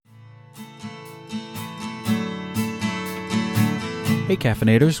Hey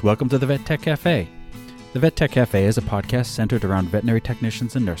caffeinators, welcome to the Vet Tech Cafe. The Vet Tech Cafe is a podcast centered around veterinary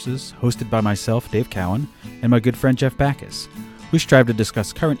technicians and nurses, hosted by myself, Dave Cowan, and my good friend Jeff Backus. We strive to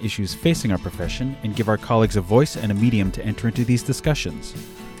discuss current issues facing our profession and give our colleagues a voice and a medium to enter into these discussions.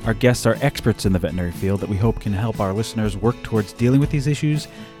 Our guests are experts in the veterinary field that we hope can help our listeners work towards dealing with these issues,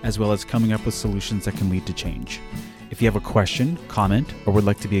 as well as coming up with solutions that can lead to change. If you have a question, comment, or would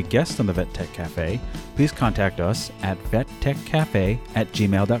like to be a guest on the Vet Tech Cafe, please contact us at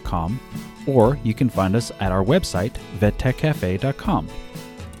vettechcafe@gmail.com, or you can find us at our website, vettechcafe.com.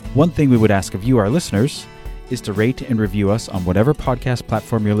 One thing we would ask of you, our listeners, is to rate and review us on whatever podcast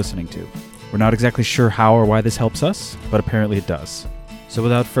platform you're listening to. We're not exactly sure how or why this helps us, but apparently it does. So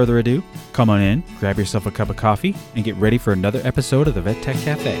without further ado, come on in, grab yourself a cup of coffee, and get ready for another episode of the Vet Tech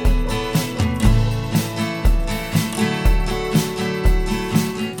Cafe.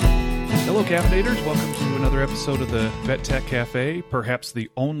 Hello, caffeinators. Welcome to another episode of the Vet Tech Cafe, perhaps the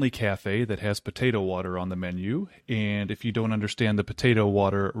only cafe that has potato water on the menu. And if you don't understand the potato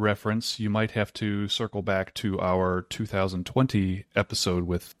water reference, you might have to circle back to our 2020 episode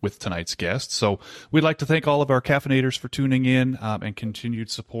with tonight's guest. So we'd like to thank all of our caffeinators for tuning in and continued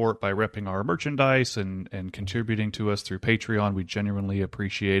support by repping our merchandise and contributing to us through Patreon. We genuinely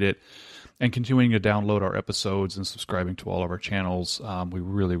appreciate it. And continuing to download our episodes and subscribing to all of our channels. We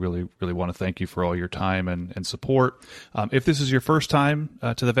really want to thank you for all your time and support. If this is your first time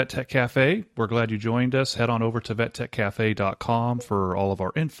to the Vet Tech Cafe, we're glad you joined us. Head on over to vettechcafe.com for all of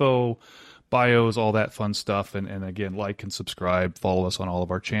our info, bios, all that fun stuff. And again, like and subscribe. Follow us on all of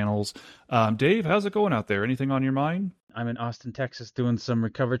our channels. Dave, how's it going out there? Anything on your mind? I'm in Austin, Texas, doing some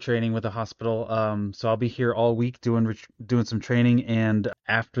recovery training with a hospital. So I'll be here all week doing some training, and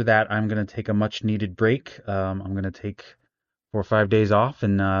after that, I'm going to take a much-needed break. I'm going to take 4 or 5 days off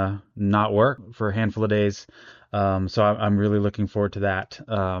and not work for a handful of days. So I'm really looking forward to that.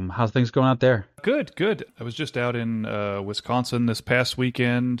 How's things going out there? Good. I was just out in Wisconsin this past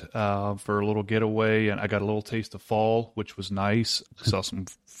weekend for a little getaway, and I got a little taste of fall, which was nice. Saw some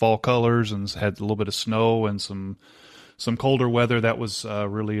fall colors and had a little bit of snow and some colder weather. That was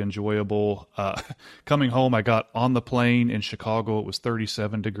really enjoyable. Coming home, I got on the plane in Chicago. It was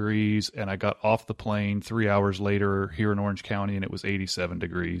 37 degrees, and I got off the plane 3 hours later here in Orange County, and it was 87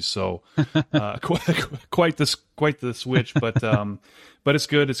 degrees. So quite the switch, but it's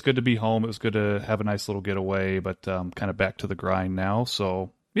good. It's good to be home. It was good to have a nice little getaway, but kind of back to the grind now.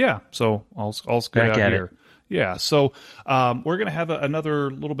 So yeah, so all's good back out at here. It. Yeah, so we're going to have another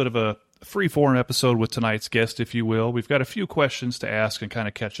little bit of a free-form episode with tonight's guest, if you will. We've got a few questions to ask and kind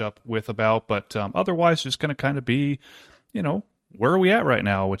of catch up with about, but otherwise just going to kind of be, where are we at right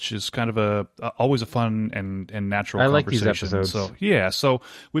now, which is kind of always a fun and natural conversation. I like these episodes. So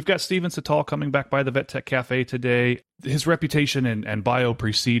we've got Steven Cital coming back by the Vet Tech Cafe today. His reputation and bio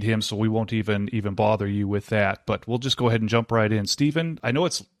precede him, so we won't even bother you with that, but we'll just go ahead and jump right in. Steven, I know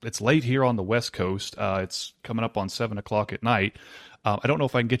it's late here on the West Coast. It's coming up on 7 o'clock at night. I don't know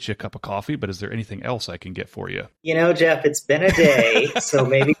if I can get you a cup of coffee, but is there anything else I can get for you? Jeff, it's been a day, so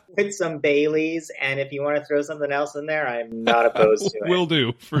maybe put some Baileys, and if you want to throw something else in there, I'm not opposed to it. Will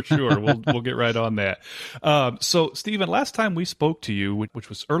do, for sure. We'll get right on that. So, Stephen, last time we spoke to you, which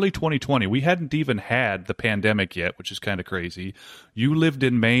was early 2020, we hadn't even had the pandemic yet, which is kind of crazy. You lived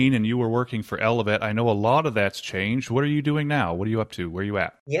in Maine, and you were working for Elevet. I know a lot of that's changed. What are you doing now? What are you up to? Where are you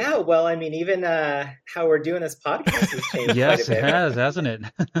at? Yeah, well, I mean, even how we're doing this podcast has changed Yes, quite a bit. It has, hasn't it? You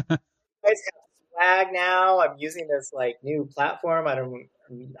guys have swag now. I'm using this new platform I'm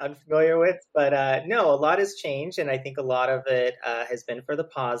unfamiliar with, but no, a lot has changed, and I think a lot of it has been for the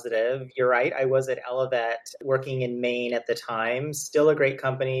positive. You're right. I was at Elevet working in Maine at the time. Still a great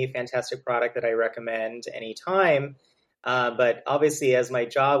company, fantastic product that I recommend anytime. But obviously, as my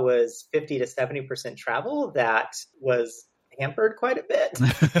job was 50 to 70% travel, that was hampered quite a bit.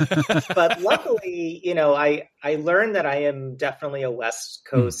 But luckily, I learned that I am definitely a West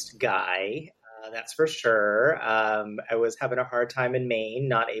Coast guy. That's for sure. I was having a hard time in Maine,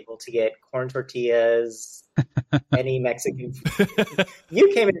 not able to get corn tortillas, any Mexican food.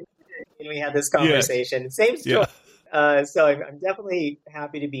 You came in and we had this conversation. Yes. Same story. Yeah. So I'm definitely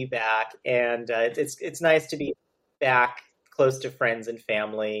happy to be back. And it's nice to be back close to friends and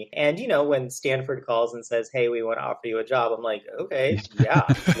family. And, when Stanford calls and says, hey, we want to offer you a job, I'm like, okay, yeah,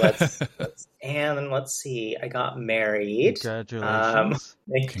 let's. And then let's see, I got married. Congratulations.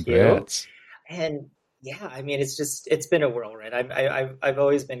 Thank you. And yeah, I mean, it's been a whirlwind. I've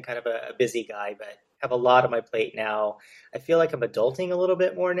always been kind of a busy guy, but have a lot on my plate now. I feel like I'm adulting a little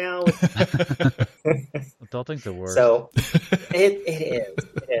bit more now. Adulting's the worst. So it is.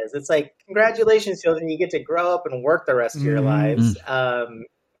 It is. It's like, congratulations, children. You get to grow up and work the rest of your lives.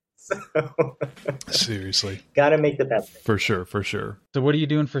 So Seriously. got to make the best of it. For sure, for sure. So what are you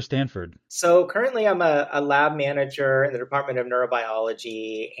doing for Stanford? So currently I'm a lab manager in the Department of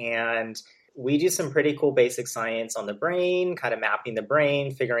Neurobiology, and we do some pretty cool basic science on the brain, kind of mapping the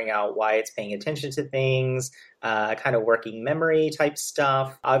brain, figuring out why it's paying attention to things, kind of working memory type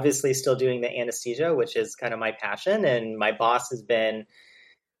stuff. Obviously still doing the anesthesia, which is kind of my passion. And my boss has been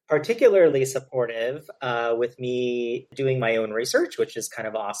particularly supportive with me doing my own research, which is kind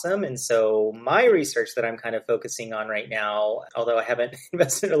of awesome. And so my research that I'm kind of focusing on right now, although I haven't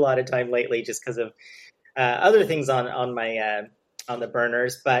invested a lot of time lately just because of other things on my on the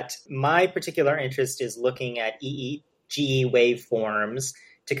burners, but my particular interest is looking at EEG waveforms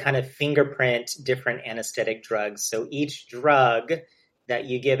to kind of fingerprint different anesthetic drugs. So each drug that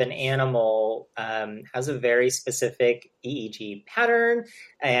you give an animal has a very specific EEG pattern,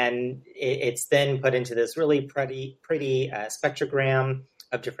 and it's then put into this really pretty spectrogram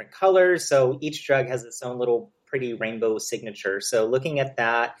of different colors. So each drug has its own little pretty rainbow signature. So looking at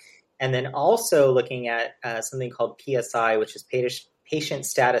that, and then also looking at something called PSI, which is Patient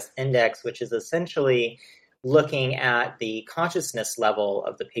Status Index, which is essentially looking at the consciousness level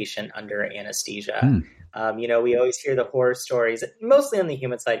of the patient under anesthesia. We always hear the horror stories, mostly on the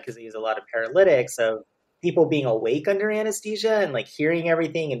human side, because they use a lot of paralytics, of people being awake under anesthesia and like hearing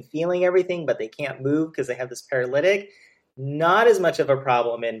everything and feeling everything, but they can't move because they have this paralytic. Not as much of a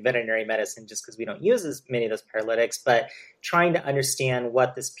problem in veterinary medicine just because we don't use as many of those paralytics, but trying to understand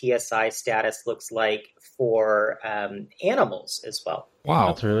what this PSI status looks like for animals as well. Wow.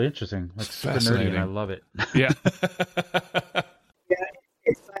 That's really interesting. That's super nerdy and I love it. Yeah. Yeah,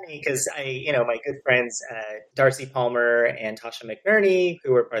 it's funny because my good friends, Darcy Palmer and Tasha McNerney,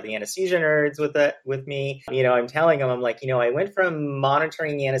 who are the anesthesia nerds with me, I'm telling them, I'm like, I went from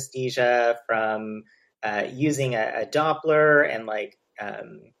monitoring anesthesia from using a Doppler and like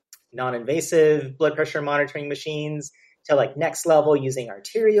non-invasive blood pressure monitoring machines to like next level using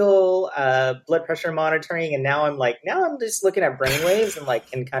arterial blood pressure monitoring. And now I'm just looking at brainwaves and like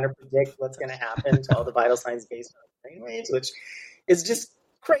can kind of predict what's going to happen to all the vital signs based on brainwaves, which is just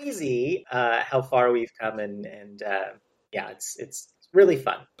crazy how far we've come. And it's really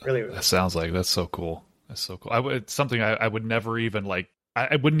fun. Really, really That sounds like that's so cool. That's so cool. It's something I would never even like.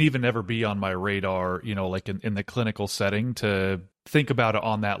 I wouldn't even ever be on my radar, like in the clinical setting, to think about it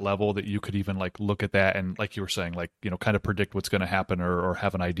on that level, that you could even like look at that and, like you were saying, like, kind of predict what's going to happen or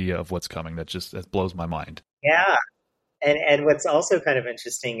have an idea of what's coming. That blows my mind. Yeah. And what's also kind of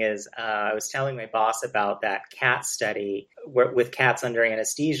interesting is I was telling my boss about that cat study with cats under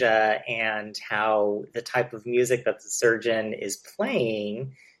anesthesia and how the type of music that the surgeon is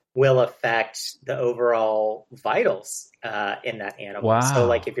playing will affect the overall vitals in that animal. Wow. So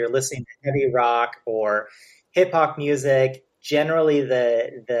like if you're listening to heavy rock or hip hop music, generally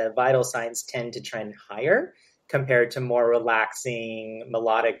the vital signs tend to trend higher compared to more relaxing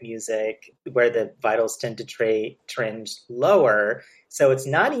melodic music where the vitals tend to trend lower. So it's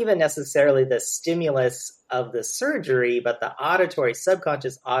not even necessarily the stimulus of the surgery, but the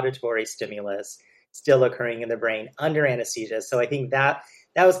subconscious auditory stimulus still occurring in the brain under anesthesia. So I think that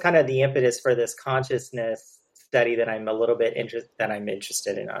was kind of the impetus for this consciousness study that I'm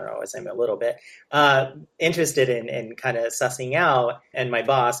interested in. I don't know, I'm a little bit interested in kind of sussing out. And my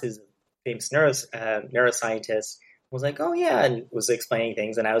boss, who's a famous neuroscientist, was like, "Oh yeah," and was explaining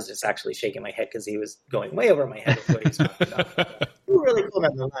things, and I was just actually shaking my head because he was going way over my head with what he was talking about. Really cool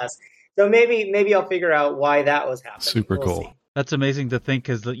nonetheless. So maybe I'll figure out why that was happening. Super cool. See. That's amazing to think,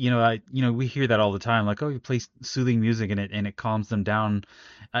 because we hear that all the time, like, oh, you play soothing music and it calms them down.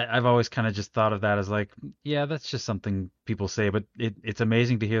 I've always kind of just thought of that as like, yeah, that's just something people say, but it's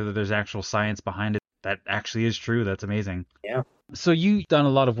amazing to hear that there's actual science behind it. That actually is true. That's amazing. Yeah. So you've done a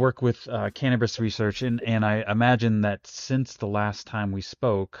lot of work with cannabis research, and I imagine that since the last time we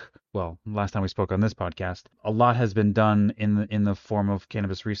spoke on this podcast, a lot has been done in the form of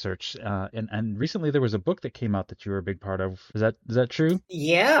cannabis research. And recently there was a book that came out that you were a big part of. Is that true?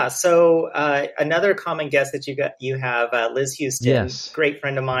 Yeah. So another common guest that you have, Liz Houston, yes. Great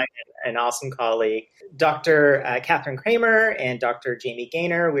friend of mine, an awesome colleague, Dr. Catherine Kramer and Dr. Jamie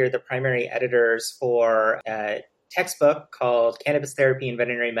Gaynor. We're the primary editors for textbook called Cannabis Therapy in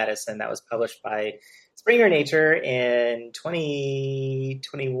Veterinary Medicine that was published by Springer Nature in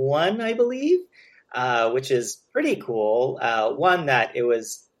 2021, I believe, which is pretty cool. One, that it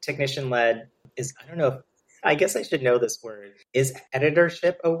was technician-led I don't know I guess I should know this word. Is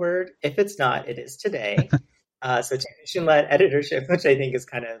editorship a word? If it's not, it is today. So technician-led editorship, which I think is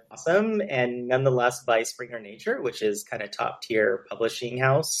kind of awesome, and nonetheless by Springer Nature, which is kind of top-tier publishing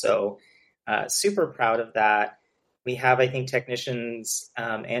house. So super proud of that. We have, I think, technicians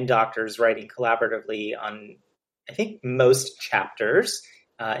and doctors writing collaboratively on, I think, most chapters,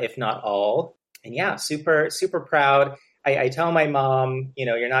 if not all. And yeah, super, super proud. I tell my mom,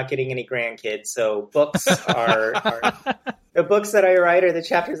 you're not getting any grandkids, so books are the books that I write or the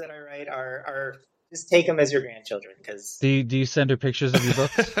chapters that I write are just take them as your grandchildren. Because do you send her pictures of your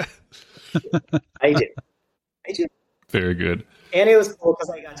books? I do. Very good. And it was cool because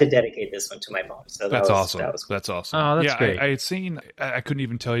I got to dedicate this one to my mom. So that's awesome. That was cool. That's awesome. Oh, that's great. I had seen. I couldn't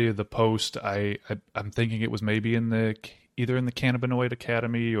even tell you the post. I'm thinking it was maybe either in the Cannabinoid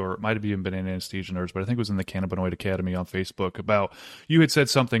Academy or it might have even been in Anesthesia Nerds, but I think it was in the Cannabinoid Academy on Facebook about you had said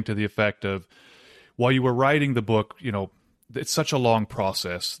something to the effect of while you were writing the book, it's such a long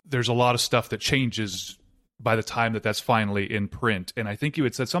process. There's a lot of stuff that changes by the time that's finally in print. And I think you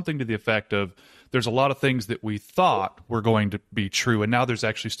had said something to the effect of there's a lot of things that we thought were going to be true, and now there's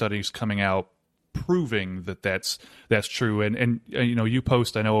actually studies coming out proving that that's true. And you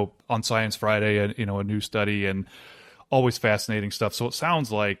post, I know, on Science Friday, a new study, and always fascinating stuff. So it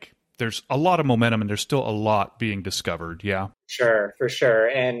sounds like there's a lot of momentum and there's still a lot being discovered. Yeah. Sure, for sure.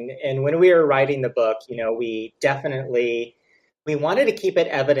 And when we were writing the book, we wanted to keep it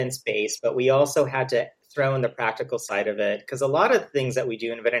evidence-based, but we also had to throw in the practical side of it, because a lot of things that we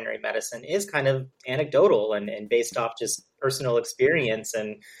do in veterinary medicine is kind of anecdotal and based off just personal experience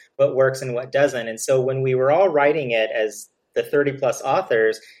and what works and what doesn't. And so when we were all writing it as the 30 plus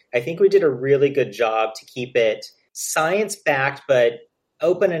authors, I think we did a really good job to keep it science-backed, but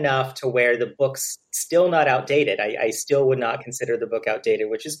open enough to where the book's still not outdated. I still would not consider the book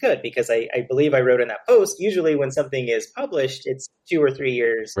outdated, which is good because I believe I wrote in that post, usually when something is published, it's 2 or 3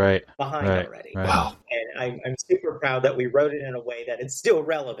 years behind already. Right. Wow. And I'm super proud that we wrote it in a way that it's still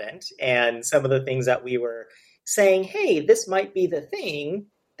relevant. And some of the things that we were saying, hey, this might be the thing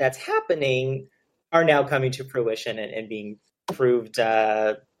that's happening, are now coming to fruition and being proved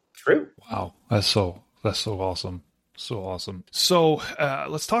true. Wow. That's so awesome. So awesome. So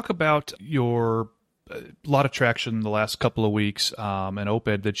let's talk about your lot of traction the last couple of weeks, an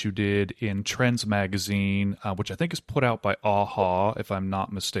op-ed that you did in Trends magazine, which I think is put out by AHA, if I'm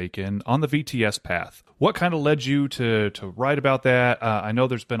not mistaken, on the VTS path. What kind of led you to write about that? I know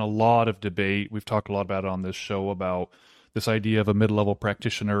there's been a lot of debate. We've talked a lot about it on this show about this idea of a mid-level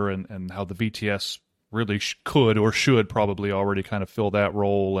practitioner and how the VTS really could or should probably already kind of fill that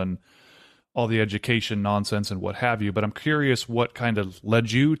role and all the education nonsense and what have you. But I'm curious what kind of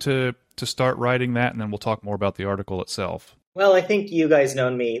led you to start writing that, and then we'll talk more about the article itself. Well, I think you guys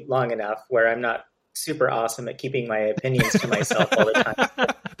known me long enough where I'm not super awesome at keeping my opinions to myself all the time.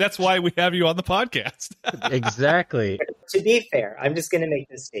 That's why we have you on the podcast. Exactly. To be fair, I'm just going to make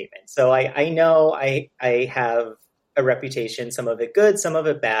this statement. So I know I have a reputation, some of it good, some of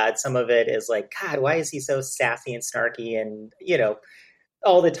it bad. Some of it is like, God, why is he so sassy and snarky and,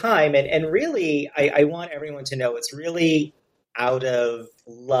 all the time. And really, I want everyone to know it's really out of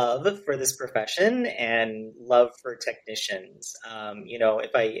love for this profession and love for technicians.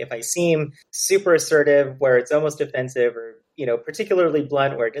 If I seem super assertive where it's almost offensive or, particularly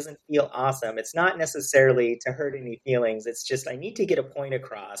blunt where it doesn't feel awesome, it's not necessarily to hurt any feelings. It's just I need to get a point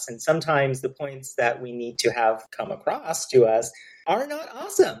across. And sometimes the points that we need to have come across to us are not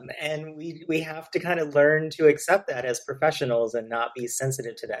awesome. And we have to kind of learn to accept that as professionals and not be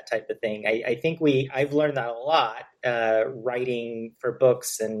sensitive to that type of thing. I think I've learned that a lot writing for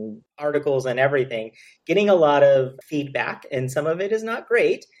books and articles and everything, getting a lot of feedback, and some of it is not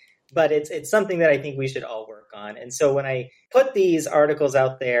great, but it's something that I think we should all work on. And so when I put these articles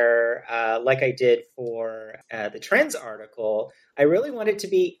out there, like I did for the Trends article, I really wanted to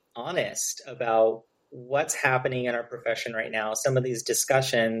be honest about what's happening in our profession right now, some of these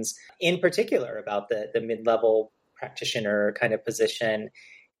discussions in particular about the mid-level practitioner kind of position.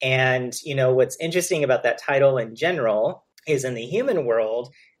 And, what's interesting about that title in general is in the human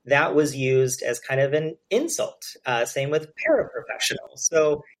world, that was used as kind of an insult. Same with paraprofessionals.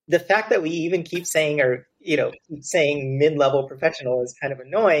 So the fact that we even keep saying mid-level professional is kind of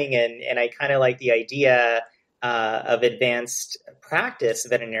annoying. And I kind of like the idea of advanced practice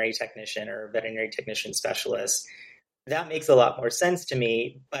veterinary technician or veterinary technician specialist. That makes a lot more sense to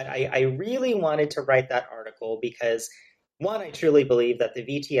me. But I really wanted to write that article because, one, I truly believe that the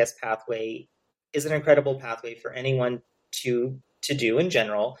VTS pathway is an incredible pathway for anyone to do in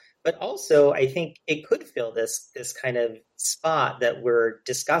general. But also, I think it could fill this kind of spot that we're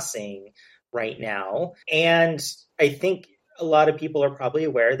discussing right now. And I think a lot of people are probably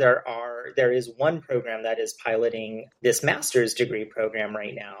aware there is one program that is piloting this master's degree program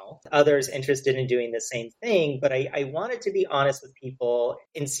right now. Others interested in doing the same thing, but I wanted to be honest with people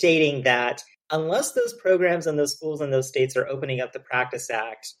in stating that unless those programs and those schools and those states are opening up the Practice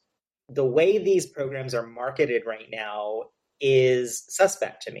Act, the way these programs are marketed right now is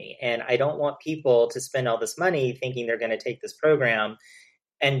suspect to me. And I don't want people to spend all this money thinking they're going to take this program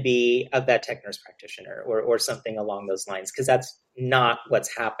and be a vet tech nurse practitioner or something along those lines, because that's not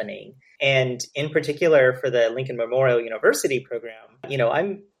what's happening. And in particular for the Lincoln Memorial University program,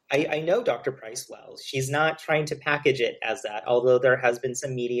 I know Dr. Price well. She's not trying to package it as that, although there has been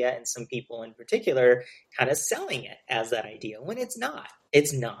some media and some people in particular kind of selling it as that idea when it's not.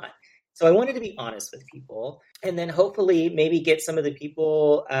 It's not. So I wanted to be honest with people, and then hopefully maybe get some of the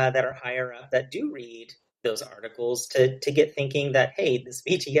people that are higher up that do read those articles to get thinking that, hey, this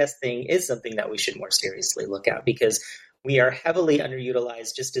VTS thing is something that we should more seriously look at, because we are heavily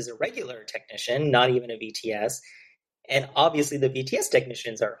underutilized just as a regular technician, not even a VTS. And obviously the VTS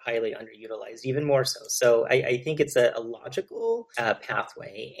technicians are highly underutilized, even more so. So I think it's a logical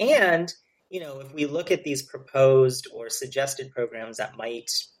pathway. And, if we look at these proposed or suggested programs that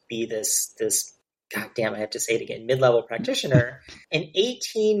might be this, goddamn, I have to say it again, mid-level practitioner, an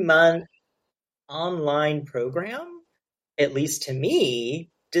 18-month online program, at least to me,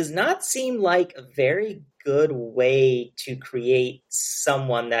 does not seem like a very good way to create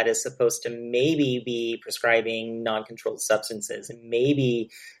someone that is supposed to maybe be prescribing non-controlled substances and maybe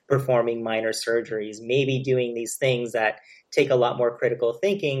performing minor surgeries, maybe doing these things that take a lot more critical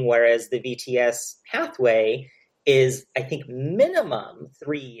thinking, whereas the VTS pathway is, I think, minimum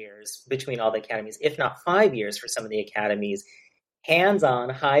 3 years between all the academies, if not 5 years for some of the academies, hands-on,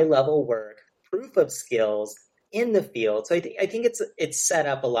 high-level work, proof of skills in the field. So I think it's set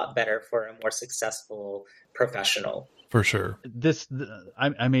up a lot better for a more successful professional. For sure.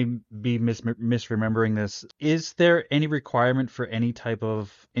 I may be misremembering this. Is there any requirement for any type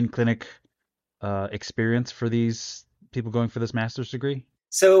of in-clinic experience for these people going for this master's degree?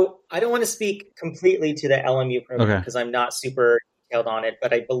 So I don't want to speak completely to the LMU program because I'm not super detailed on it,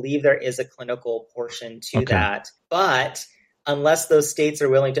 but I believe there is a clinical portion to that. But unless those states are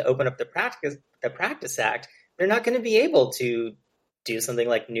willing to open up the Practice Act, they're not going to be able to do something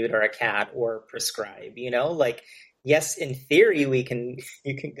like neuter a cat or prescribe, like, yes, in theory, you can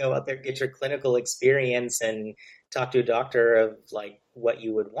go out there, get your clinical experience and talk to a doctor of like what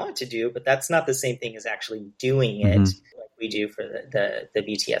you would want to do, but that's not the same thing as actually doing it like we do for the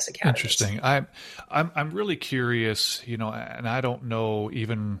BTS Academy. Interesting. I'm really curious, and I don't know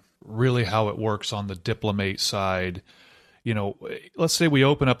even really how it works on the diplomate side. Let's say we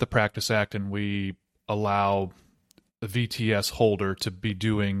open up the Practice Act and we allow the VTS holder to be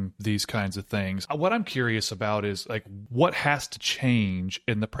doing these kinds of things. What I'm curious about is like what has to change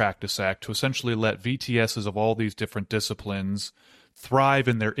in the Practice Act to essentially let VTSs of all these different disciplines thrive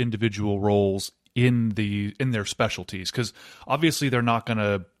in their individual roles in their specialties, because obviously they're not going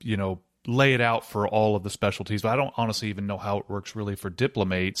to lay it out for all of the specialties, but I don't honestly even know how it works really for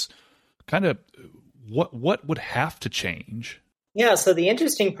diplomates. Kind of what would have to change? Yeah, so the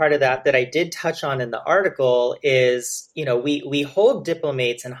interesting part of that I did touch on in the article is, we hold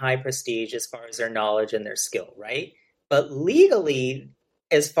diplomates in high prestige as far as their knowledge and their skill, right? But legally,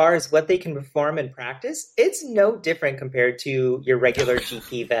 as far as what they can perform in practice, it's no different compared to your regular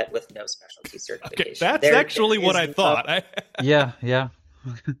GP vet with no specialty certification. Okay, that's actually what I thought. Yeah.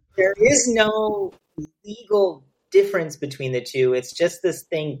 There is no legal difference between the two. It's just this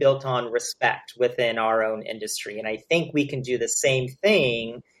thing built on respect within our own industry. And I think we can do the same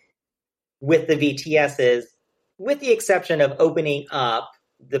thing with the VTSs, with the exception of opening up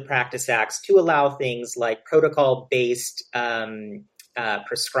the Practice Acts to allow things like protocol-based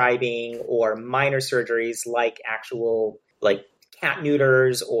prescribing or minor surgeries like actual like cat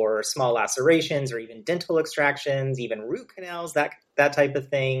neuters or small lacerations or even dental extractions, even root canals, that type of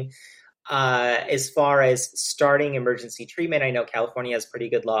thing. As far as starting emergency treatment, I know California has pretty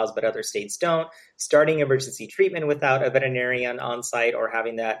good laws, but other states don't. Starting emergency treatment without a veterinarian on site or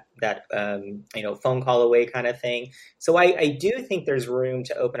having that phone call away kind of thing. So I do think there's room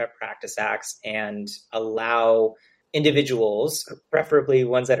to open up Practice Acts and allow individuals, preferably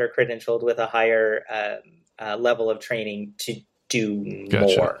ones that are credentialed with a higher level of training, to do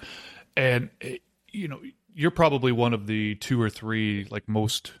more. And you're probably one of the 2 or 3 like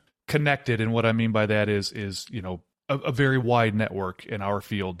most connected, and what I mean by that is a very wide network in our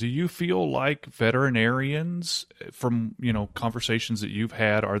field. Do you feel like veterinarians, from conversations that you've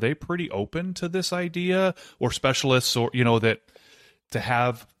had, are they pretty open to this idea, or specialists, or that to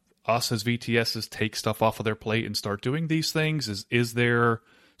have us as VTSs take stuff off of their plate and start doing these things? Is there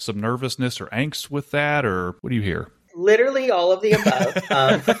some nervousness or angst with that, or what do you hear? Literally all of the above.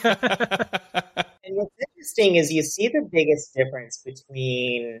 And what's interesting is you see the biggest difference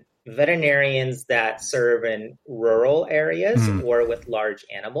between veterinarians that serve in rural areas or with large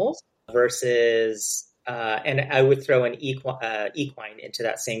animals versus, and I would throw an equine into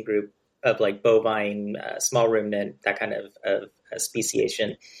that same group of like bovine, small ruminant, that kind of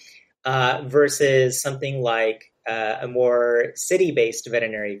speciation, versus something like a more city-based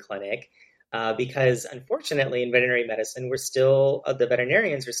veterinary clinic. Because unfortunately, in veterinary medicine, the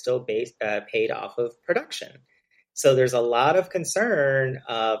veterinarians are still paid off of production. So there's a lot of concern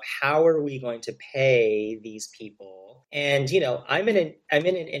of how are we going to pay these people? And I'm in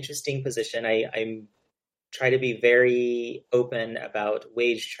an interesting position. I'm try to be very open about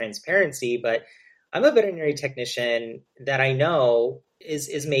wage transparency, but I'm a veterinary technician that I know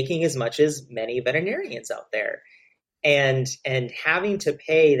is making as much as many veterinarians out there. And having to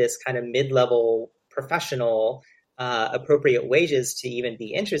pay this kind of mid-level professional appropriate wages to even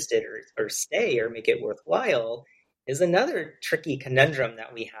be interested or stay or make it worthwhile is another tricky conundrum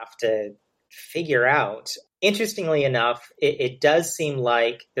that we have to figure out. Interestingly enough, it does seem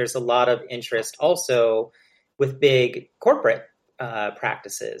like there's a lot of interest also with big corporate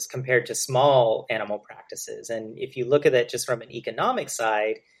practices compared to small animal practices. And if you look at it just from an economic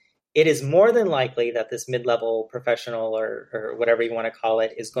side, it is more than likely that this mid-level professional or whatever you want to call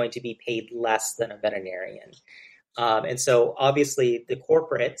it is going to be paid less than a veterinarian. And so obviously the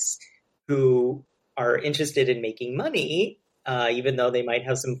corporates who are interested in making money, even though they might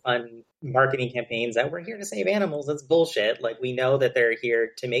have some fun marketing campaigns that we're here to save animals, that's bullshit. Like, we know that they're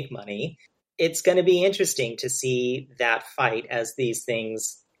here to make money. It's going to be interesting to see that fight as these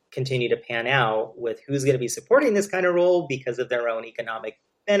things continue to pan out with who's going to be supporting this kind of role because of their own economic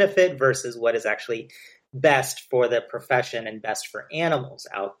benefit versus what is actually best for the profession and best for animals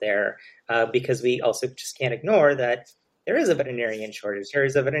out there. Because we also just can't ignore that there is a veterinarian shortage. There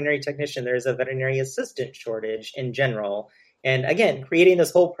is a veterinary technician. There is a veterinary assistant shortage in general. And again, creating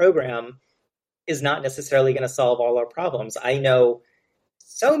this whole program is not necessarily going to solve all our problems. I know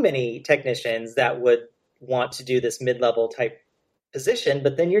so many technicians that would want to do this mid-level type position,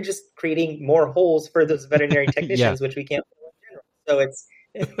 but then you're just creating more holes for those veterinary technicians, which we can't fill in general. So it's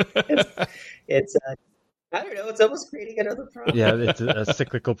I don't know. It's almost creating another problem. Yeah, it's a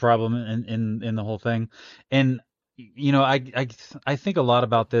cyclical problem in the whole thing. And I think a lot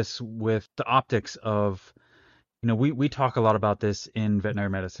about this with the optics of, we talk a lot about this in veterinary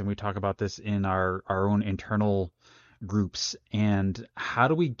medicine. We talk about this in our own internal groups. And how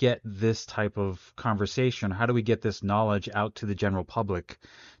do we get this type of conversation? How do we get this knowledge out to the general public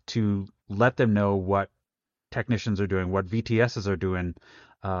to let them know what technicians are doing, what VTSs are doing,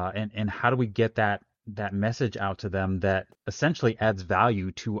 and how do we get that message out to them that essentially adds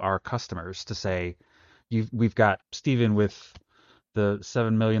value to our customers to say, we've got Steven with the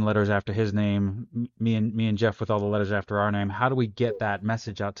 7 million letters after his name, me and Jeff with all the letters after our name. How do we get that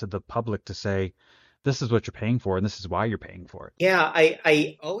message out to the public to say, this is what you're paying for and this is why you're paying for it? Yeah,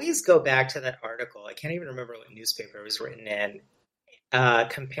 I always go back to that article. I can't even remember what newspaper it was written in,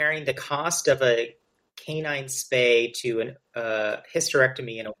 comparing the cost of a canine spay to a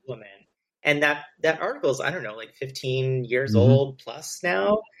hysterectomy in a woman. And that article is, I don't know, like 15 years old plus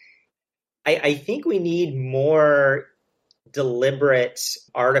now. I think we need more deliberate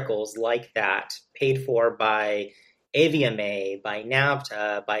articles like that paid for by AVMA, by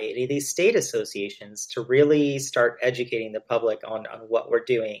NAVTA, by any of these state associations to really start educating the public on what we're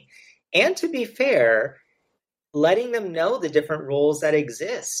doing. And to be fair, letting them know the different roles that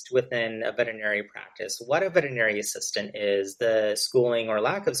exist within a veterinary practice, what a veterinary assistant is, the schooling or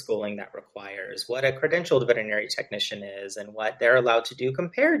lack of schooling that requires, what a credentialed veterinary technician is, and what they're allowed to do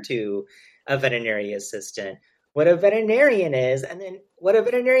compared to a veterinary assistant, what a veterinarian is, and then what a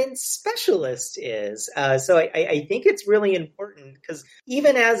veterinarian specialist is. So I think it's really important because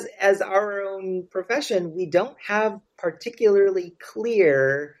even as our own profession, we don't have particularly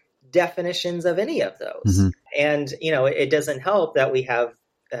clear definitions of any of those. And, it doesn't help that we have,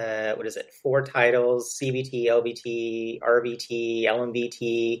 4 titles: CVT, LVT, RVT,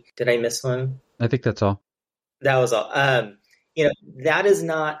 LMVT. Did I miss one? I think that's all. That was all. That is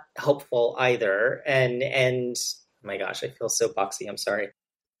not helpful either. And oh my gosh, I feel so boxy. I'm sorry.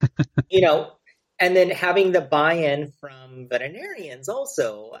 And then having the buy-in from veterinarians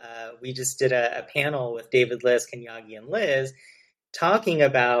also. We just did a panel with David, Liz, Kenyagi, and Liz talking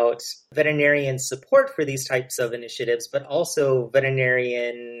about veterinarian support for these types of initiatives, but also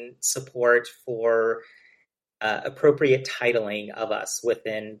veterinarian support for appropriate titling of us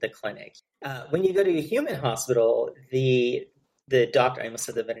within the clinic. When you go to a human hospital, the doctor, I almost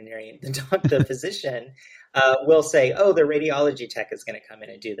said the veterinarian, the physician will say, oh, the radiology tech is going to come in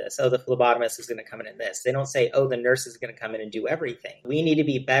and do this. Oh, the phlebotomist is going to come in and this. They don't say, oh, the nurse is going to come in and do everything. We need to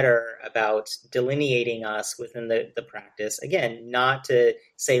be better about delineating us within the practice. Again, not to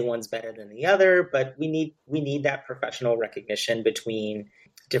say one's better than the other, but we need that professional recognition between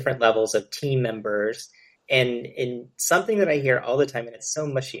different levels of team members. And something that I hear all the time, and it's so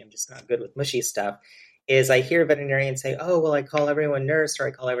mushy, I'm just not good with mushy stuff, is I hear veterinarians say, oh, well, I call everyone nurse or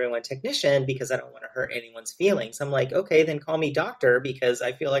I call everyone technician because I don't want to hurt anyone's feelings. I'm like, okay, then call me doctor because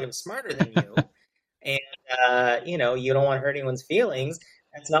I feel like I'm smarter than you. And, you don't want to hurt anyone's feelings.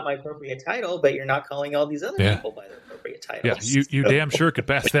 That's not my appropriate title, but you're not calling all these other people by their appropriate titles. Yeah, you damn sure could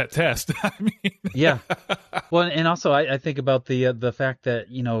pass that test. I mean, yeah. Well, and also I think about the fact that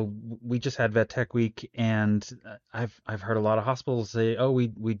we just had Vet Tech Week, and I've heard a lot of hospitals say, oh,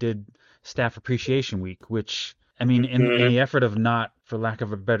 we did Staff Appreciation Week, which I mean, in the effort of not, for lack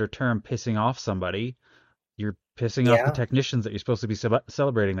of a better term, pissing off somebody, you're pissing off the technicians that you're supposed to be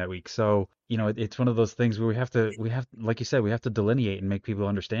celebrating that week. So, it's one of those things where we have to, like you said, we have to delineate and make people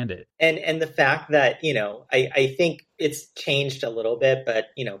understand it. And the fact that, I think it's changed a little bit, but,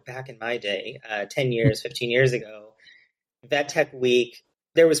 back in my day, 10 years, 15 years ago, Vet Tech Week,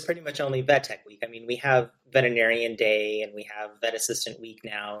 there was pretty much only Vet Tech Week. I mean, we have Veterinarian Day and we have Vet Assistant Week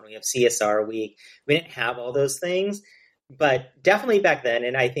now and we have CSR Week. We didn't have all those things, but definitely back then,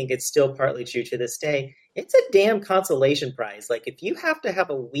 and I think it's still partly true to this day, it's a damn consolation prize. Like, if you have to have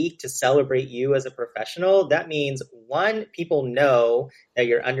a week to celebrate you as a professional, that means 1, people know that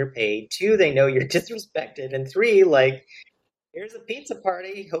you're underpaid. 2, they know you're disrespected. And 3, like, here's a pizza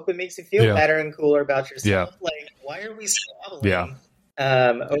party. Hope it makes you feel better and cooler about yourself. Yeah. Like, why are we squabbling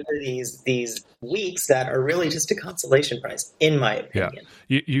over these weeks that are really just a consolation prize, in my opinion?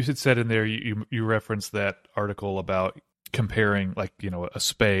 Yeah. You had said in there, you referenced that article about comparing, like, a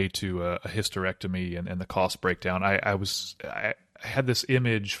spay to a hysterectomy and the cost breakdown. I had this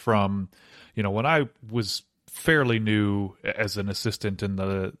image from, when I was fairly new as an assistant in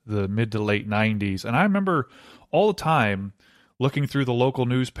the mid to late 90s. And I remember all the time looking through the local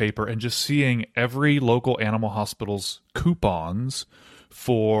newspaper and just seeing every local animal hospital's coupons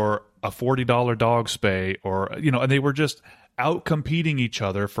for a $40 dog spay, or, and they were just out competing each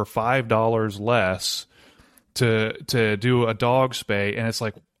other for $5 less to do a dog spay. And it's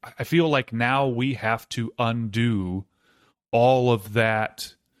like, I feel like now we have to undo all of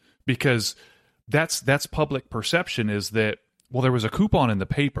that, because that's public perception, is that, well, there was a coupon in the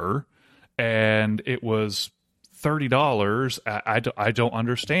paper and it was $30. I don't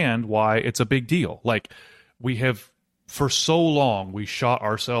understand why it's a big deal. Like, we have, for so long, we shot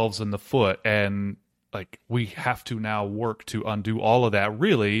ourselves in the foot, and like, we have to now work to undo all of that,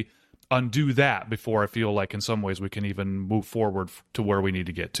 really undo that before I feel like in some ways we can even move forward to where we need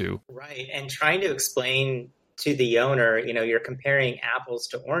to get to. Right. And trying to explain to the owner, you're comparing apples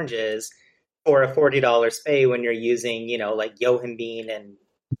to oranges for a $40 spay when you're using, like Yohimbine and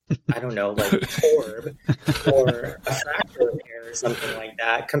I don't know, like Torb or a fracture repair or something like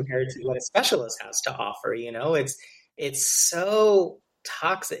that, compared to what a specialist has to offer. It's so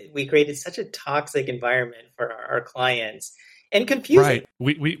toxic. We created such a toxic environment for our clients. And confusing. Right.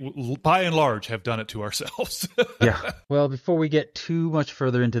 We by and large have done it to ourselves. Yeah. Well, before we get too much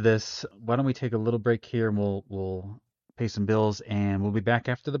further into this, why don't we take a little break here, and we'll pay some bills, and we'll be back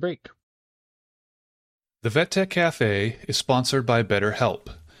after the break. The Vet Tech Cafe is sponsored by BetterHelp.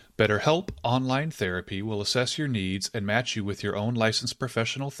 BetterHelp Online Therapy will assess your needs and match you with your own licensed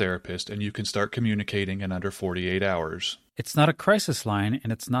professional therapist, and you can start communicating in under 48 hours. It's not a crisis line,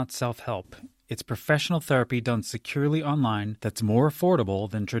 and it's not self-help. It's professional therapy done securely online that's more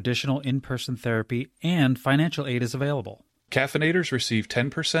affordable than traditional in-person therapy, and financial aid is available. Caffeinators receive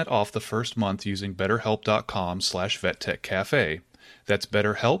 10% off the first month using BetterHelp.com/VetTechCafe. That's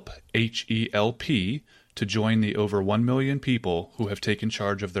BetterHelp, H-E-L-P, to join the over 1 million people who have taken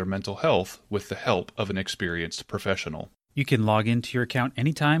charge of their mental health with the help of an experienced professional. You can log into your account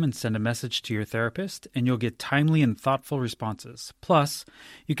anytime and send a message to your therapist, and you'll get timely and thoughtful responses. Plus,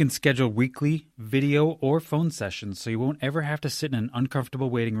 you can schedule weekly video or phone sessions so you won't ever have to sit in an uncomfortable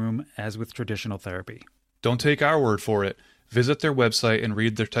waiting room as with traditional therapy. Don't take our word for it. Visit their website and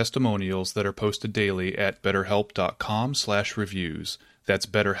read their testimonials that are posted daily at betterhelp.com/reviews. That's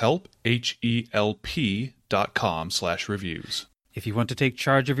BetterHelp, HELP.com/reviews. If you want to take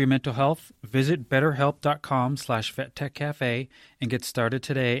charge of your mental health, visit betterhelp.com/VetTechCafe and get started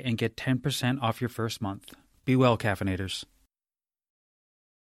today and get 10% off your first month. Be well, caffeinators.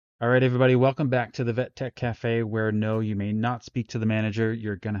 All right, everybody, welcome back to the Vet Tech Cafe, where no, you may not speak to the manager.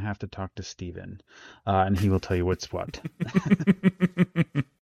 You're going to have to talk to Steven, and he will tell you what's what.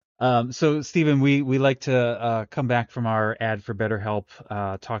 So, Steven, we like to come back from our ad for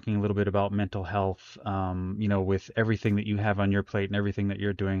BetterHelp, talking a little bit about mental health. With everything that you have on your plate and everything that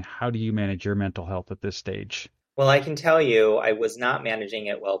you're doing, how do you manage your mental health at this stage? Well, I can tell you, I was not managing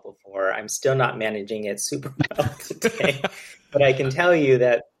it well before. I'm still not managing it super well today. But I can tell you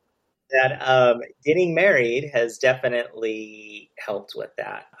that getting married has definitely helped with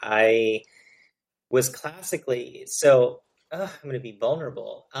that. I was classically so. I'm going to be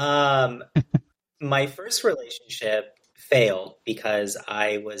vulnerable. My first relationship failed because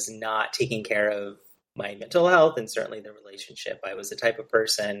I was not taking care of my mental health and certainly the relationship. I was the type of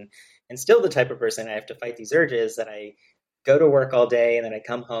person, and still the type of person, I have to fight these urges that I go to work all day and then I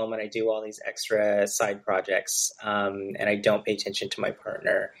come home and I do all these extra side projects, and I don't pay attention to my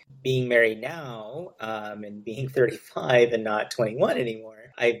partner. Being married now, and being 35 and not 21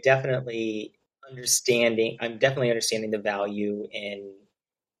 anymore, I'm definitely understanding the value in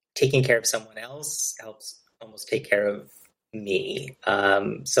taking care of someone else helps almost take care of me.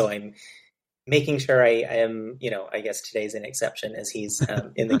 So I'm making sure I am, I guess today's an exception as he's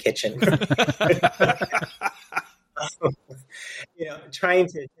in the kitchen, trying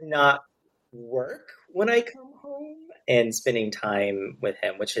to not work when I come home and spending time with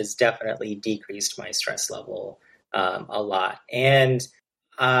him, which has definitely decreased my stress level a lot. And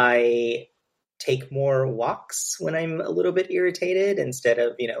I take more walks when I'm a little bit irritated instead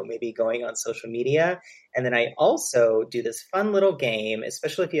of, maybe going on social media. And then I also do this fun little game,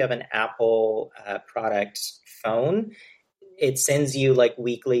 especially if you have an Apple product phone. It sends you like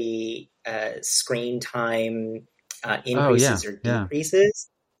weekly screen time Oh, increases yeah, or yeah. decreases.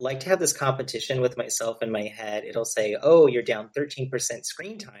 Like to have this competition with myself in my head. It'll say, oh, you're down 13%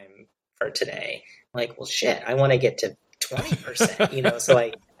 screen time for today. I'm like, well, shit, I want to get to 20%, so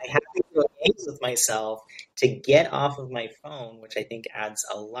I have to do games with myself to get off of my phone, which I think adds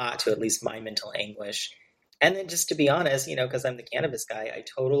a lot to at least my mental anguish. And then just to be honest, because I'm the cannabis guy, I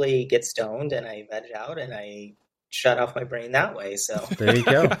totally get stoned and I veg out and I shut off my brain that way. So There you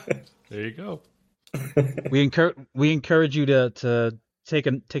go. There you go. We encourage you to take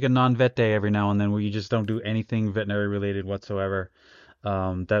a non-vet day every now and then where you just don't do anything veterinary related whatsoever.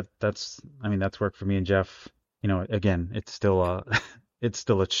 That's worked for me and Jeff. Again, it's still it's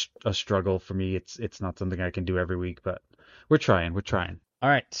still a struggle for me. It's not something I can do every week, but we're trying. We're trying. All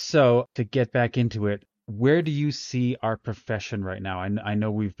right. So to get back into it, where do you see our profession right now? I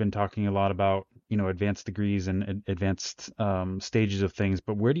know we've been talking a lot about, advanced degrees and advanced stages of things,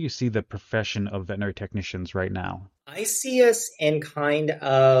 but where do you see the profession of veterinary technicians right now? I see us in kind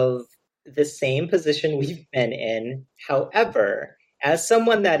of the same position we've been in. However, as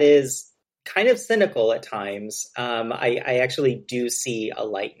someone that is kind of cynical at times, I actually do see a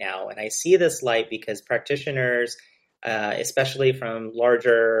light now. And I see this light because practitioners, especially from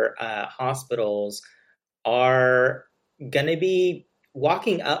larger hospitals, are going to be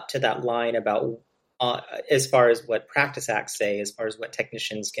walking up to that line about as far as what practice acts say, as far as what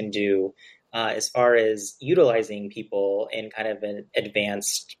technicians can do, as far as utilizing people in kind of an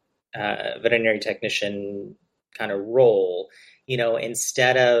advanced veterinary technician kind of role,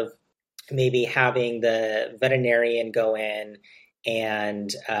 instead of maybe having the veterinarian go in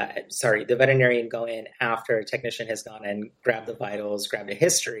after a technician has gone and grabbed the vitals, grabbed a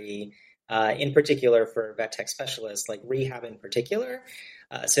history, in particular for vet tech specialists, like rehab in particular.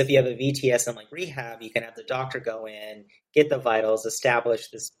 So if you have a VTS and like rehab, you can have the doctor go in, get the vitals, establish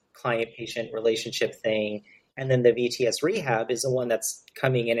this client-patient relationship thing, and then the VTS rehab is the one that's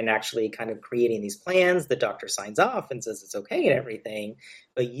coming in and actually kind of creating these plans. The doctor signs off and says it's okay and everything,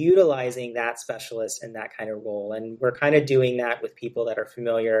 but utilizing that specialist in that kind of role. And we're kind of doing that with people that are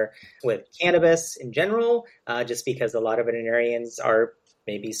familiar with cannabis in general, just because a lot of veterinarians are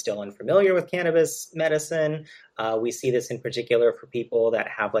maybe still unfamiliar with cannabis medicine. We see this in particular for people that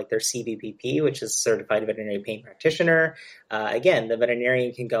have like their CVPP, which is Certified Veterinary Pain Practitioner. Again, the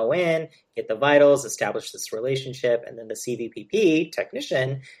veterinarian can go in, get the vitals, establish this relationship, and then the CVPP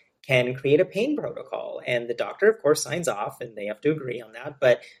technician can create a pain protocol. And the doctor, of course, signs off and they have to agree on that.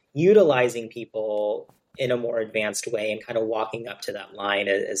 But utilizing people in a more advanced way and kind of walking up to that line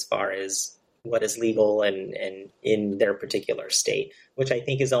as far as what is legal and in their particular state, which I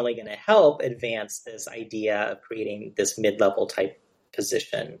think is only going to help advance this idea of creating this mid-level type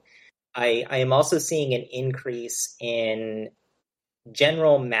position. I am also seeing an increase in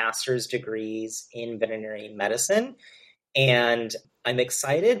general master's degrees in veterinary medicine. And I'm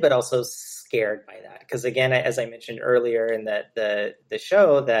excited, but also scared by that. Because again, as I mentioned earlier in the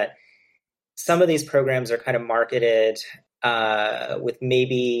show, that some of these programs are kind of marketed with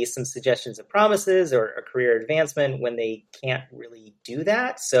maybe some suggestions of promises or a career advancement when they can't really do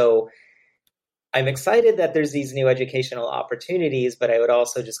that. So I'm excited that there's these new educational opportunities, but I would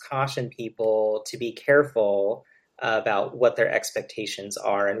also just caution people to be careful about what their expectations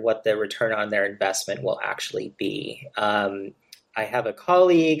are and what the return on their investment will actually be. I have a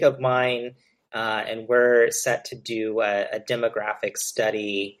colleague of mine, and we're set to do a demographic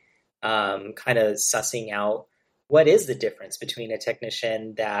study, kind of sussing out what is the difference between a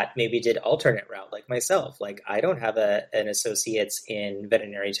technician that maybe did alternate route like myself. Like I don't have an associate's in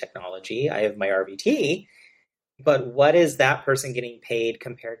veterinary technology. I have my RVT, but what is that person getting paid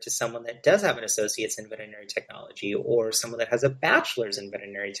compared to someone that does have an associate's in veterinary technology, or someone that has a bachelor's in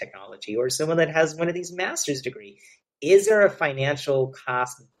veterinary technology, or someone that has one of these master's degree? Is there a financial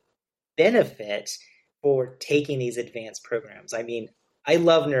cost benefit for taking these advanced programs? I mean, I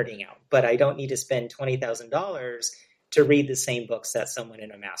love nerding out, but I don't need to spend $20,000 to read the same books that someone in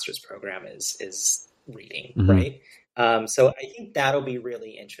a master's program is reading, right? So I think that'll be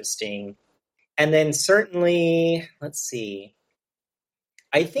really interesting. And then certainly, let's see,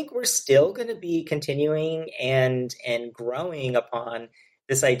 I think we're still going to be continuing and growing upon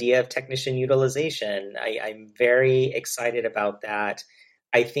this idea of technician utilization. I'm very excited about that.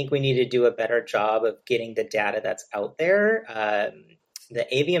 I think we need to do a better job of getting the data that's out there. The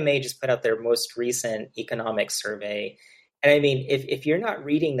AVMA just put out their most recent economic survey. And I mean, if you're not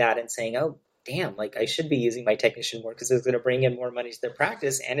reading that and saying, oh, damn, like I should be using my technician more because it's going to bring in more money to their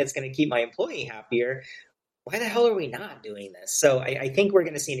practice and it's going to keep my employee happier, why the hell are we not doing this? So I think we're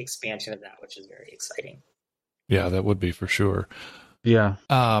going to see an expansion of that, which is very exciting. Yeah, that would be for sure. Yeah.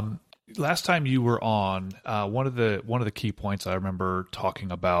 Last time you were on, one of the key points I remember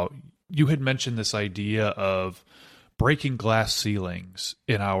talking about, you had mentioned this idea of breaking glass ceilings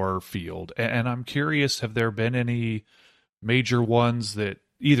in our field. And I'm curious, have there been any major ones that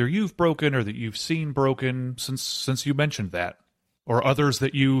either you've broken or that you've seen broken since you mentioned that, or others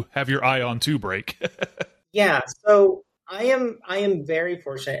that you have your eye on to break? Yeah, so I am very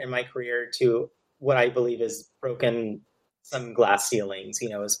fortunate in my career to what I believe is broken some glass ceilings,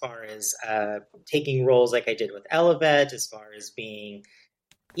 as far as taking roles like I did with Elevet, as far as being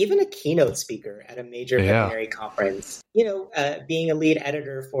even a keynote speaker at a major veterinary conference, being a lead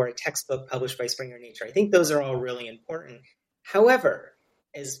editor for a textbook published by Springer Nature. I think those are all really important. However,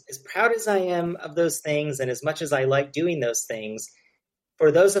 as proud as I am of those things, and as much as I like doing those things,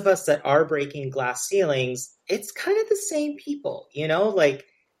 for those of us that are breaking glass ceilings, it's kind of the same people, like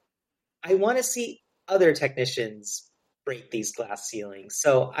I want to see other technicians break these glass ceilings.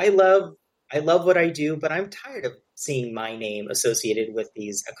 So I love what I do, but I'm tired of seeing my name associated with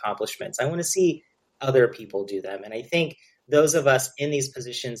these accomplishments. I want to see other people do them. And I think those of us in these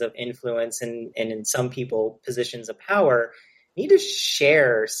positions of influence and in some people positions of power need to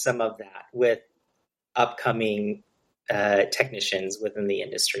share some of that with upcoming technicians within the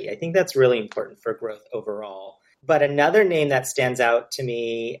industry. I think that's really important for growth overall. But another name that stands out to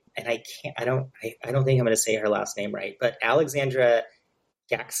me, and I don't think I'm going to say her last name right, but Alexandra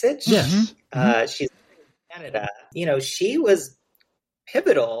Gaksich. Yeah. She's in Canada. She was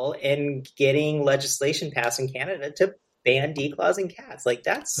pivotal in getting legislation passed in Canada to ban declawsing cats. Like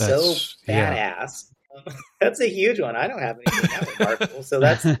that's so badass. That's a huge one. I don't have anything that remarkable. So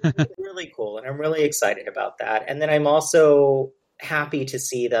that's really cool. And I'm really excited about that. And then I'm also happy to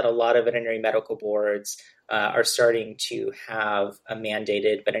see that a lot of veterinary medical boards are starting to have a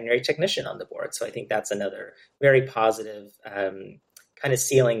mandated veterinary technician on the board. So I think that's another very positive kind of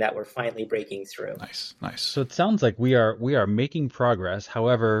ceiling that we're finally breaking through. Nice. So it sounds like we are making progress,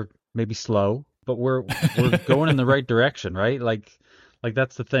 however, maybe slow, but we're going in the right direction, right? Like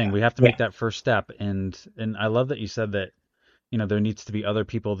that's the thing. We have to make that first step. And I love that you said that, there needs to be other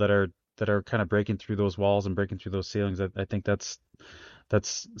people that are kind of breaking through those walls and breaking through those ceilings. I think that's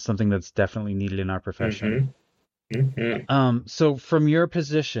something that's definitely needed in our profession. So from your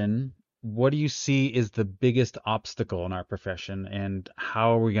position, what do you see is the biggest obstacle in our profession, and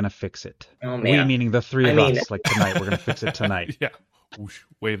how are we going to fix it? Oh, man. We meaning the three of us, like tonight. We're going to fix it tonight. Yeah.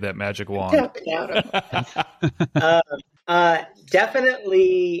 Wave that magic wand.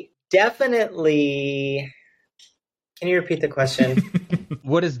 Definitely. Can you repeat the question?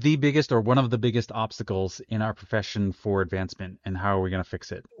 What is the biggest or one of the biggest obstacles in our profession for advancement, and how are we going to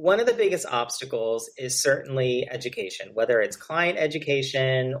fix it? One of the biggest obstacles is certainly education, whether it's client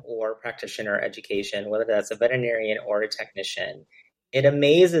education or practitioner education, whether that's a veterinarian or a technician. it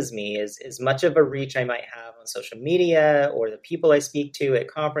amazes me is as much of a reach I might have on social media or the people I speak to at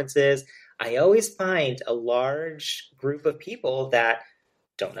conferences, I always find a large group of people that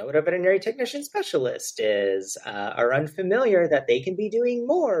don't know what a veterinary technician specialist is, are unfamiliar that they can be doing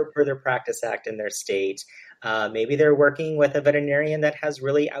more per their Practice Act in their state. Maybe they're working with a veterinarian that has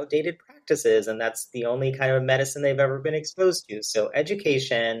really outdated practices, and that's the only kind of medicine they've ever been exposed to. So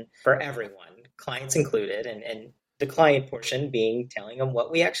education for everyone, clients included, and the client portion being telling them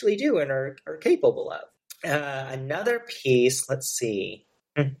what we actually do and are capable of. Another piece, let's see,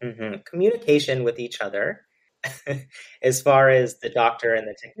 communication with each other. As far as the doctor and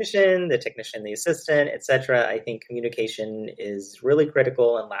the technician, the assistant, etc., I think communication is really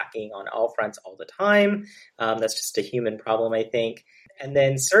critical and lacking on all fronts all the time. That's just a human problem, I think. And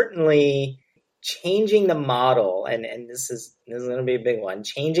then certainly changing the model, and this is going to be a big one,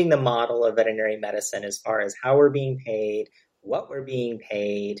 changing the model of veterinary medicine as far as how we're being paid, what we're being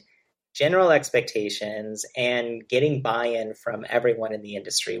paid, general expectations, and getting buy-in from everyone in the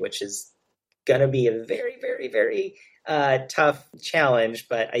industry, which is going to be a very, very, very tough challenge.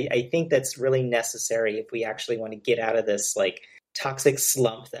 But I think that's really necessary if we actually want to get out of this like toxic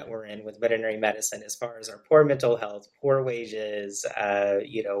slump that we're in with veterinary medicine as far as our poor mental health, poor wages,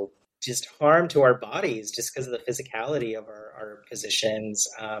 just harm to our bodies just because of the physicality of our positions,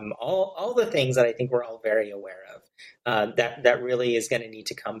 all the things that I think we're all very aware of, that really is going to need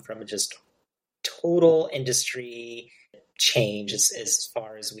to come from just total industry change as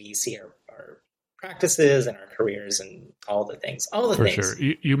far as we see our practices and our careers and all the things. For sure.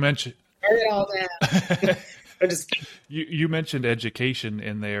 You mentioned all that. You mentioned education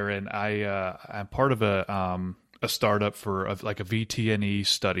in there, and I'm part of a startup for like a VTNE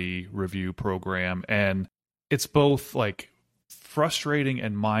study review program, and it's both like frustrating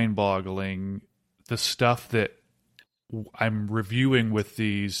and mind-boggling the stuff that I'm reviewing with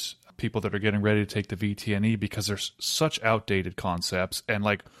these people that are getting ready to take the VTNE, because there's such outdated concepts and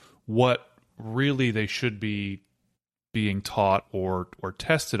like what really they should be being taught or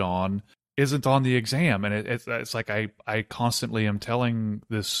tested on isn't on the exam. And it's like I constantly am telling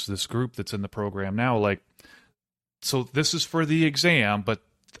this group that's in the program now, like, so this is for the exam, but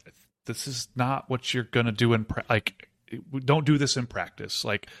this is not what you're going to do like, don't do this in practice.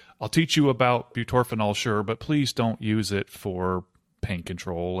 Like, I'll teach you about butorphanol, sure, but please don't use it for pain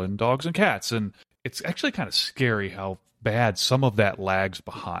control in dogs and cats. And it's actually kind of scary how bad some of that lags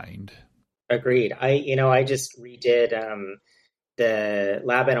behind. Agreed. I just redid the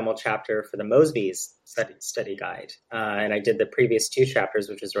lab animal chapter for the Mosby's study guide, and I did the previous 2 chapters,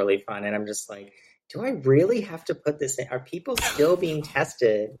 which was really fun. And I'm just like, do I really have to put this in? Are people still being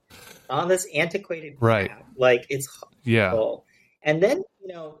tested on this antiquated crap? Like, it's horrible. Yeah. And then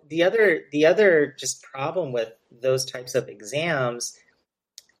the other just problem with those types of exams,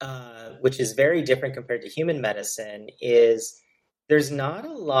 which is very different compared to human medicine, is there's not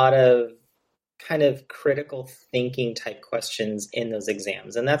a lot of kind of critical thinking type questions in those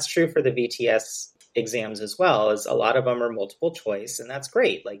exams. And that's true for the VTS exams as well, as a lot of them are multiple choice, and that's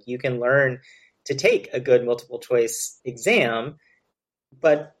great. Like, you can learn to take a good multiple choice exam,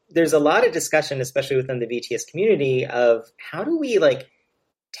 but there's a lot of discussion, especially within the VTS community, of how do we like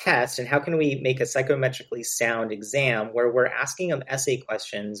test and how can we make a psychometrically sound exam where we're asking them essay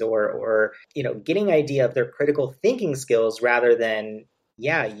questions or getting idea of their critical thinking skills rather than,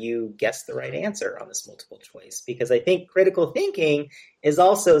 you guessed the right answer on this multiple choice. Because I think critical thinking is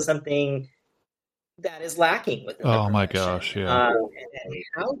also something that is lacking within the profession. My gosh, yeah. And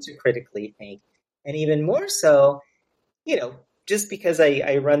how to critically think. And even more so, just because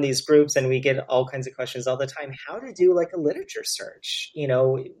I run these groups and we get all kinds of questions all the time, how to do like a literature search.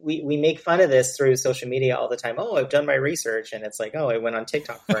 We make fun of this through social media all the time. Oh, I've done my research. And it's like, oh, I went on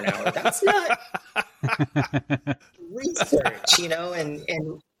TikTok for an hour. That's not research,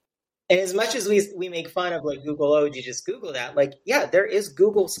 and as much as we make fun of like Google, oh, did you just Google that? Like, there is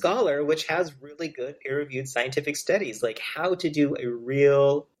Google Scholar, which has really good peer-reviewed scientific studies, like how to do a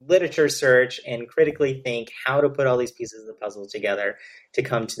real literature search and critically think how to put all these pieces of the puzzle together to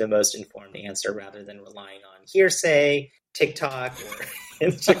come to the most informed answer rather than relying on hearsay, TikTok, or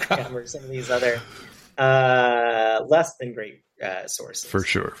Instagram, or some of these other less than great sources. For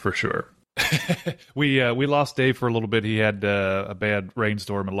sure. We lost Dave for a little bit. He had a bad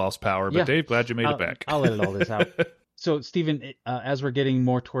rainstorm and lost power. But Dave, glad you made it back. I'll edit all this out. So, Stephen, as we're getting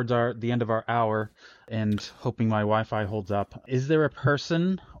more towards the end of our hour and hoping my Wi-Fi holds up, is there a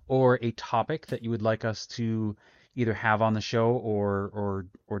person or a topic that you would like us to either have on the show or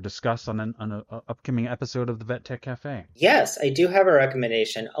discuss on an upcoming episode of the Vet Tech Cafe? Yes, I do have a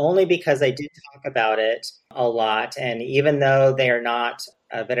recommendation, only because I did talk about it a lot. And even though they are not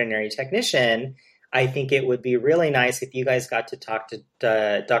a veterinary technician, I think it would be really nice if you guys got to talk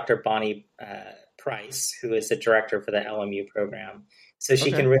to Dr. Bonnie Price, who is the director for the LMU program. So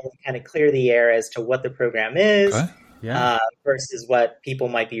she can really kind of clear the air as to what the program is. Okay. Yeah. Versus what people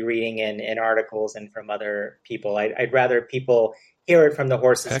might be reading in articles and from other people. I'd rather people hear it from the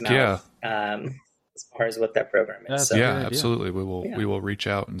horse's mouth as far as what that program is. That's Yeah, absolutely. We will reach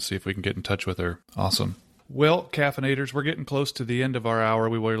out and see if we can get in touch with her. Awesome. Well, caffeinators, we're getting close to the end of our hour.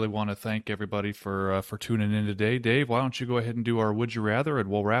 We really want to thank everybody for tuning in today. Dave, why don't you go ahead and do our Would You Rather, and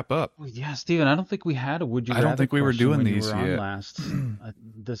we'll wrap up. Well, yeah, Steven, I don't think we had a Would You Rather. I don't think we were doing these yet. Last. I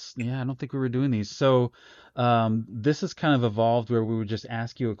don't think we were doing these. So this has kind of evolved where we would just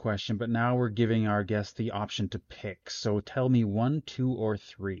ask you a question, but now we're giving our guests the option to pick. So tell me 1, 2, or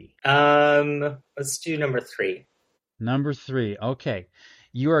 3. Let's do number 3. Number 3. Okay.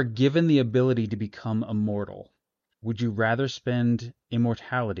 You are given the ability to become immortal. Would you rather spend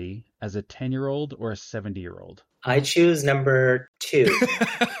immortality as a 10-year-old or a 70-year-old? I choose number 2.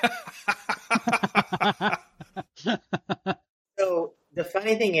 So the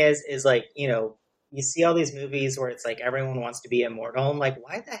funny thing is like, you see all these movies where it's like everyone wants to be immortal. I'm like,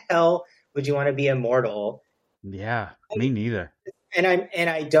 why the hell would you want to be immortal? Yeah, me neither. And I'm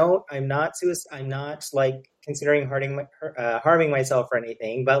not like considering harming myself or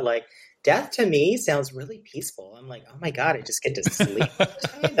anything, but like death to me sounds really peaceful. I'm like, oh my God, I just get to sleep. That's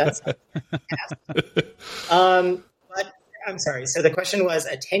fantastic. But I'm sorry. So the question was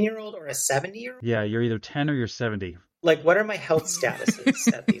a 10-year-old or a 70-year-old? Yeah, you're either 10 or you're 70. Like, what are my health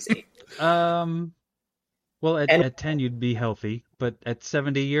statuses at these ages? Well, at 10 you'd be healthy, but at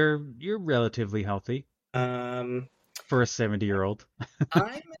 70 you're relatively healthy. For a 70-year-old. I'm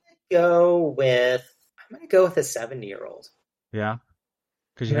gonna go with a 70-year-old. Yeah,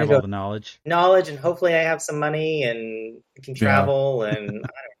 because you have all the knowledge, and hopefully I have some money and can travel, and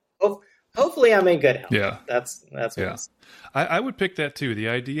hopefully I'm in good health. Yeah, that's what I would pick that too. The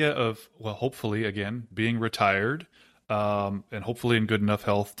idea of, well, hopefully again being retired, and hopefully in good enough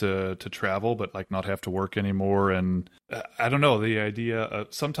health to travel, but like not have to work anymore. And I don't know, the idea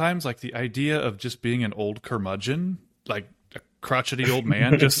of sometimes like the idea of just being an old curmudgeon, like a crotchety old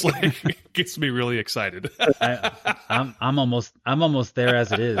man, just like gets me really excited. I'm almost there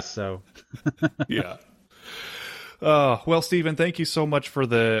as it is. So yeah. Well, Stephen, thank you so much for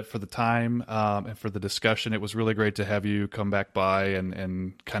the time and for the discussion. It was really great to have you come back by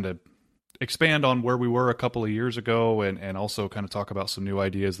and kind of expand on where we were a couple of years ago and also kind of talk about some new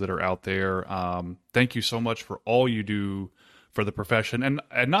ideas that are out there. Thank you so much for all you do for the profession.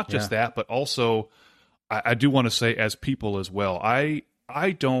 And not just that, but also I do want to say as people as well, I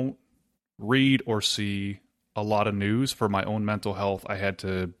don't read or see a lot of news for my own mental health. I had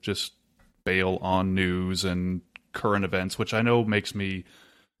to just bail on news and current events, which I know makes me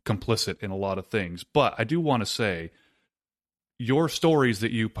complicit in a lot of things. But I do want to say, your stories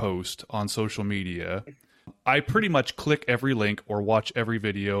that you post on social media, I pretty much click every link or watch every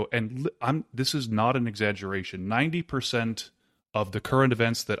video, and this is not an exaggeration. 90% of the current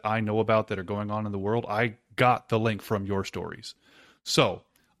events that I know about that are going on in the world, I got the link from your stories. So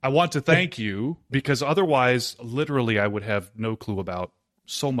I want to thank you, because otherwise, literally, I would have no clue about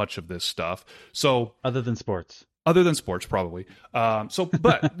so much of this stuff. So other than sports, probably. But, so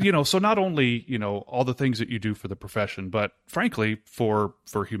not only, all the things that you do for the profession, but frankly, for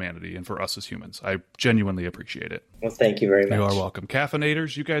humanity and for us as humans. I genuinely appreciate it. Well, thank you very much. You are welcome.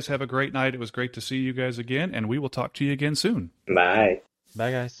 Caffeinators, you guys have a great night. It was great to see you guys again, and we will talk to you again soon. Bye.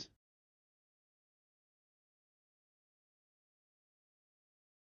 Bye, guys.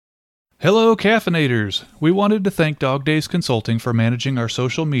 Hello, Caffeinators! We wanted to thank Dog Days Consulting for managing our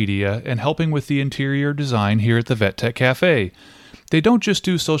social media and helping with the interior design here at the Vet Tech Cafe. They don't just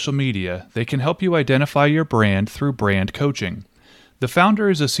do social media, they can help you identify your brand through brand coaching. The founder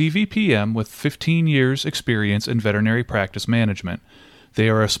is a CVPM with 15 years experience in veterinary practice management. They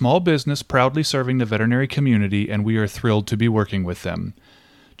are a small business proudly serving the veterinary community, and we are thrilled to be working with them.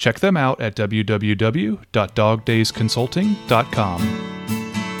 Check them out at www.dogdaysconsulting.com.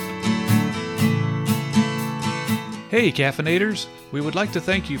 Hey, Caffeinators! We would like to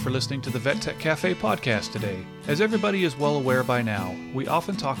thank you for listening to the Vet Tech Cafe podcast today. As everybody is well aware by now, we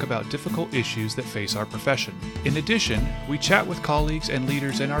often talk about difficult issues that face our profession. In addition, we chat with colleagues and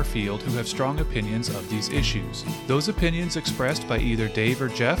leaders in our field who have strong opinions of these issues. Those opinions expressed by either Dave or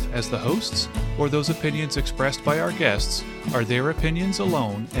Jeff as the hosts, or those opinions expressed by our guests, are their opinions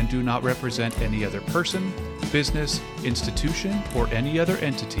alone and do not represent any other person, business, institution, or any other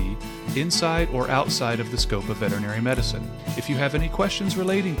entity inside or outside of the scope of veterinary medicine. If you have any questions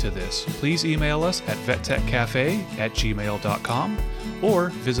relating to this, please email us at vettechcafe@gmail.com or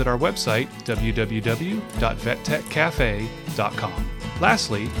visit our website www.vettechcafe.com.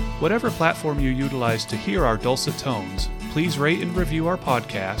 Lastly, whatever platform you utilize to hear our dulcet tones, please rate and review our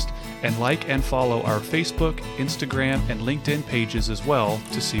podcast and like and follow our Facebook, Instagram, and LinkedIn pages as well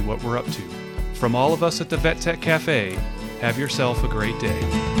to see what we're up to. From all of us at the Vet Tech Cafe, have yourself a great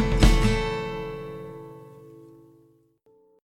day.